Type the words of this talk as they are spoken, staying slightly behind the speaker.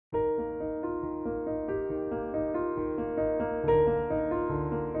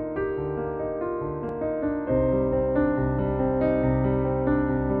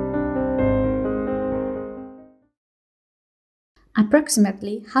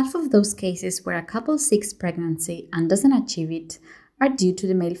Approximately half of those cases where a couple seeks pregnancy and doesn't achieve it are due to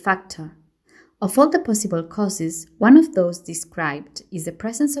the male factor. Of all the possible causes, one of those described is the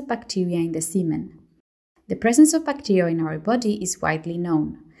presence of bacteria in the semen. The presence of bacteria in our body is widely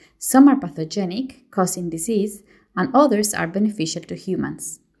known. Some are pathogenic, causing disease, and others are beneficial to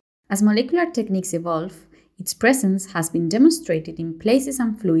humans. As molecular techniques evolve, its presence has been demonstrated in places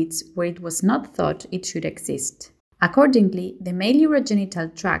and fluids where it was not thought it should exist. Accordingly, the male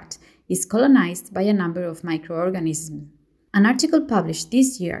urogenital tract is colonized by a number of microorganisms. An article published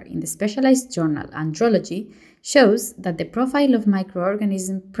this year in the specialized journal Andrology shows that the profile of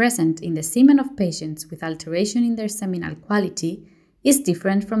microorganisms present in the semen of patients with alteration in their seminal quality is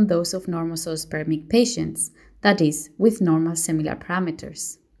different from those of normozoospermic patients, that is, with normal seminal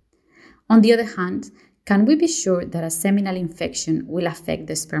parameters. On the other hand, can we be sure that a seminal infection will affect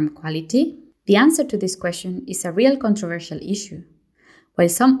the sperm quality? The answer to this question is a real controversial issue. While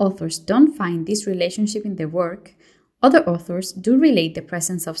some authors don't find this relationship in their work, other authors do relate the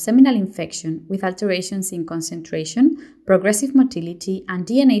presence of seminal infection with alterations in concentration, progressive motility, and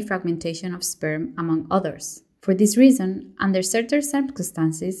DNA fragmentation of sperm, among others. For this reason, under certain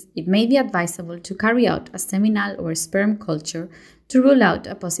circumstances, it may be advisable to carry out a seminal or sperm culture to rule out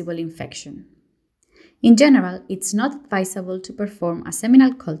a possible infection. In general, it's not advisable to perform a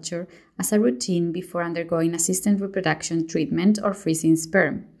seminal culture as a routine before undergoing assisted reproduction treatment or freezing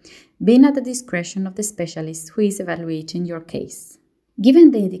sperm, being at the discretion of the specialist who is evaluating your case. Given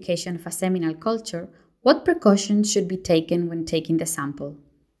the indication of a seminal culture, what precautions should be taken when taking the sample?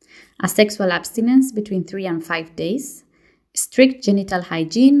 A sexual abstinence between 3 and 5 days. Strict genital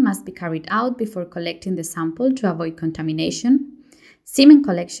hygiene must be carried out before collecting the sample to avoid contamination. Semen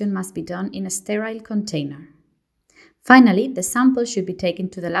collection must be done in a sterile container. Finally, the sample should be taken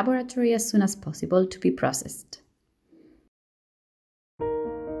to the laboratory as soon as possible to be processed.